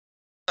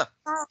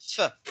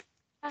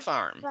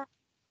farm.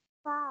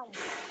 Farm.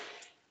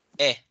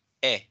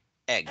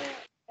 Egg.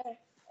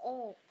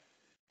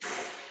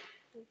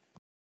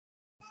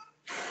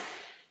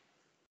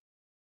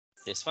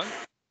 This one.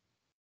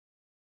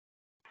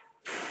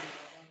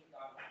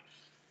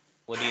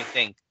 What do you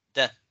think?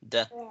 The.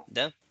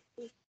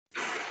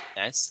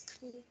 Desk.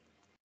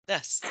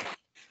 Desk.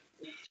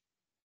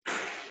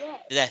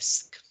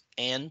 Desk.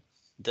 And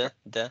the.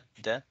 Dog.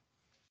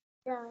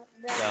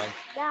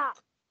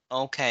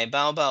 Okay,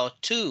 Bao,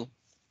 two.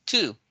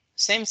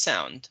 Same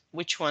sound.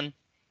 Which one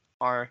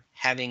are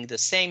having the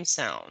same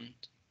sound?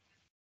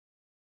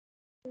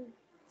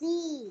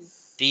 D.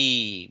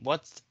 D.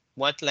 What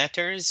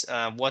letters?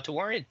 What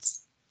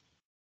words?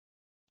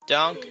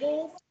 Dog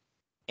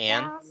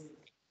and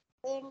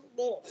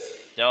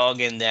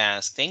dog and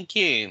desk. Thank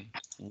you.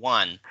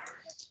 One.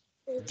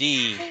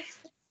 D.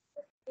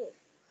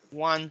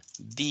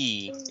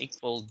 1D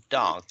equal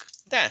dog.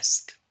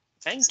 Desk.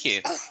 Thank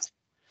you.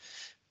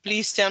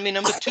 Please tell me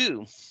number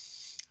 2.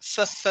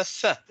 Fork.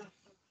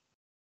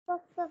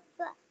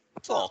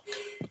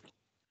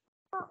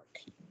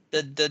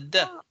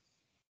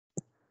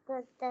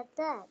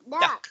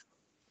 Duck.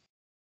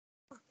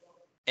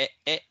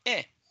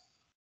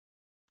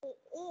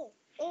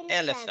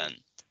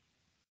 Elephant.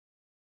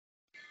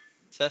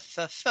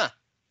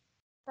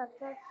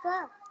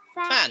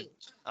 Fan.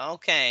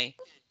 Okay.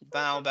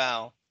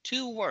 Bao.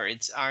 2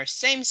 words are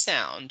same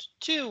sound.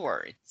 2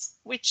 words.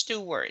 Which 2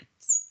 words?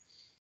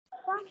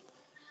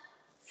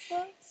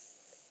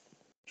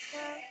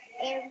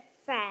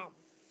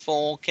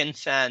 Fork and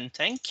fan.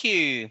 Thank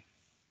you.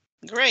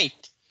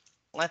 Great.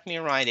 Let me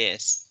write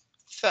this.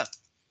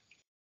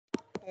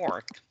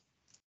 Fork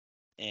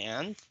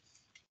and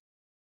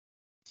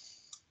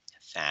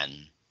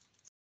fan.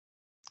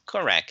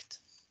 Correct.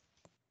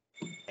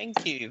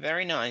 Thank you.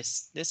 Very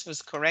nice. This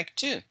was correct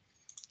too.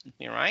 Let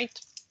me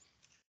write.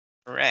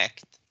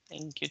 Correct.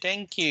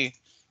 Thank you.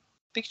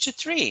 Picture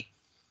 3.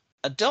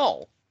 A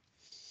doll.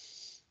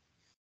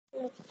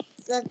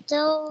 The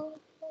doll.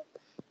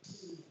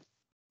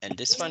 And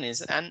this one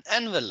is an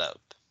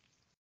envelope.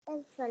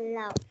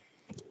 Envelope.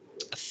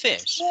 A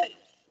fish.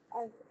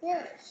 A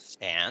fish.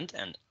 And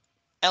an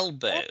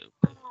elbow.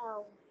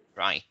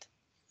 Right.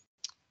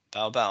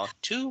 Bao.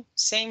 2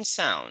 same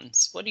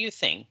sounds. What do you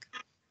think?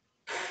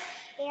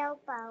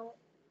 Elbow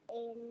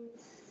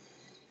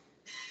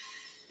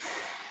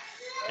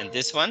and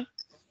this one?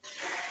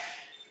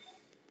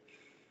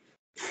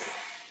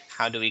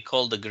 How do we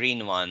call the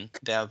green one?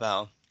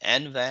 Bao.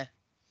 Envelope.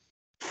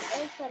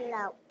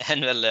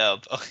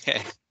 Envelope.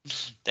 Okay.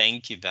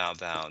 Thank you,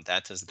 Bao.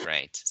 That was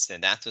great. So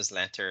that was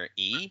letter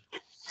E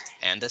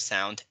and the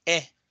sound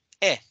E.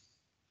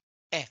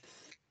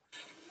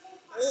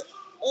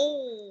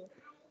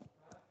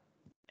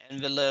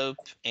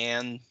 Envelope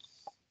and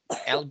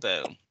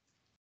elbow.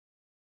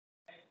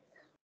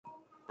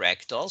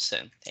 Correct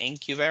also.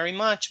 Thank you very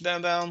much,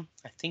 Bao.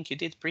 I think you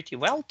did pretty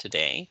well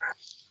today.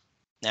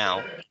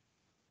 Now,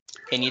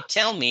 can you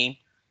tell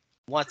me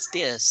what's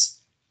this?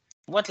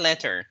 What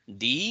letter?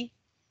 D,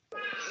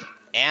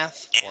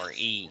 F, or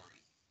E?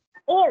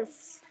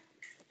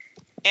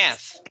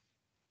 F.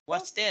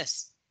 What's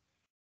this?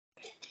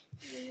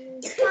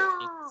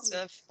 It's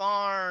a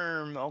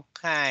farm.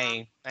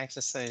 Okay.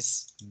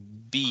 Exercise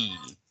B.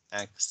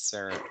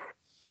 Exercise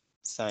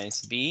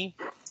B.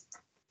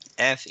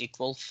 F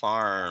equal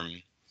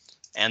farm.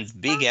 And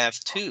big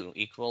F too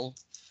equal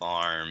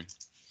farm.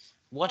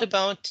 What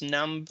about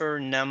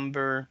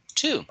number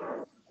 2?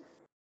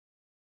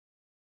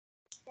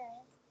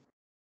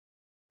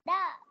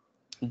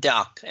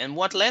 Duck. And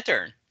what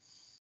letter?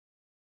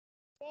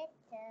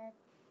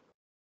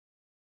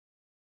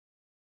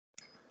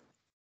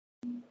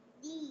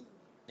 D.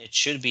 It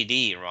should be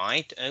D,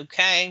 right?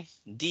 Okay.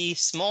 D,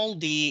 small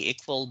d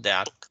equal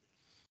duck.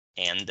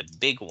 And the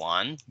big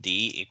one,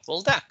 D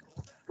equal duck.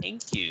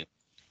 Thank you.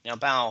 Now,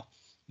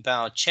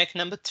 Bao, check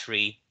number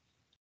 3.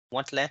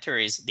 What letter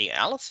is the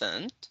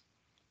elephant?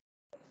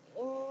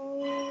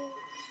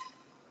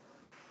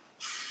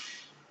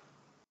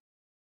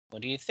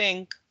 What do you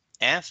think?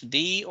 F,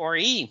 D, or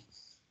E?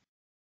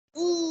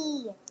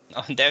 E.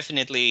 Oh,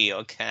 definitely.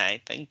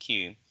 Okay, thank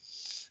you.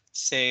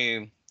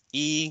 So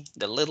E,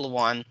 the little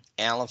one,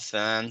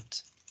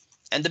 elephant,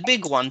 and the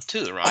big one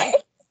too, right?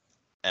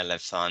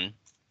 Elephant.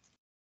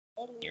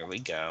 Here we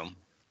go.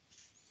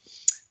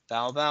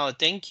 Bao,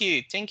 thank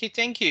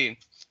you.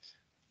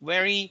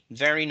 Very,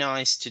 very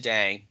nice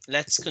today.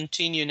 Let's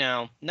continue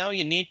now. Now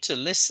you need to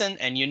listen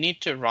and you need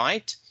to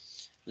write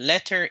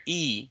letter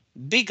E,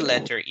 big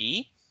letter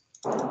E,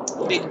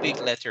 big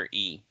letter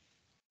E.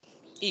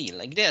 E,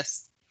 like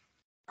this.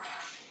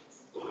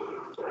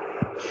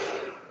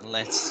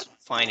 Let's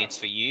find it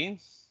for you.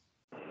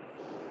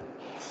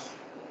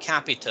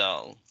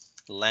 Capital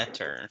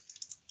letter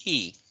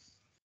E.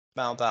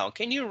 Bao,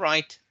 can you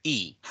write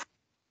E?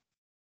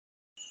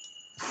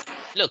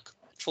 Look,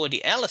 for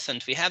the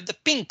elephant, we have the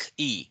pink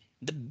E,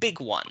 the big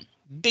one,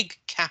 big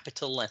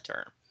capital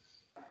letter.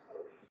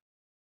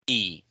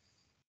 E.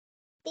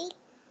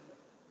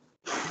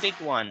 Big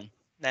one,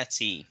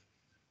 That's E.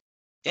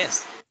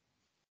 Yes.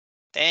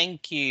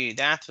 Thank you.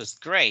 That was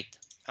great.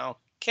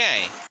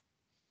 Okay.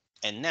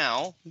 And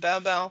now,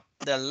 Bao,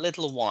 the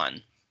little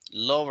one.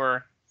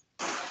 Lower,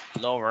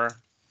 lower,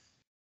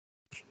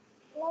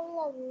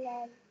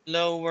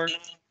 lower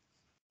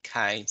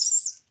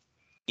case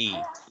E.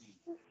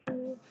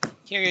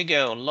 Here you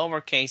go,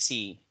 lowercase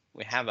e.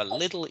 We have a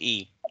little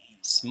e,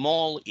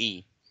 small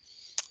e.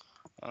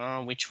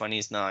 Which one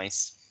is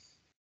nice?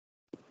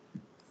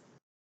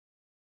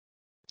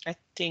 I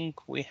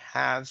think we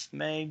have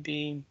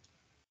maybe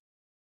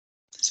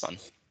this one.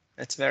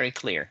 That's very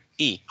clear.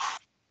 E.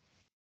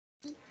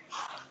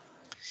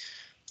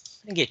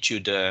 I'll get you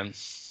the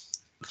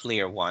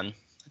clear one.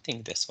 I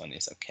think this one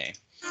is okay.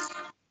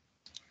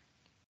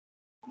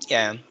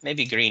 Yeah,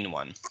 maybe green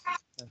one.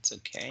 That's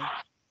okay.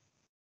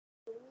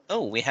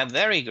 Oh, we have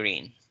very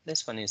green.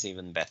 This one is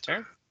even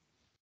better.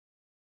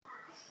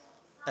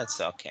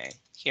 That's okay.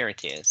 Here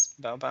it is.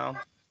 Bao.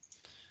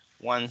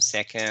 1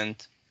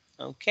 second.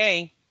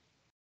 Okay.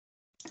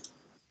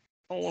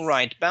 All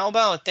right,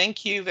 Bao,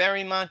 thank you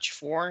very much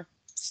for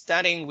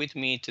studying with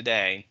me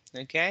today.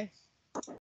 Okay.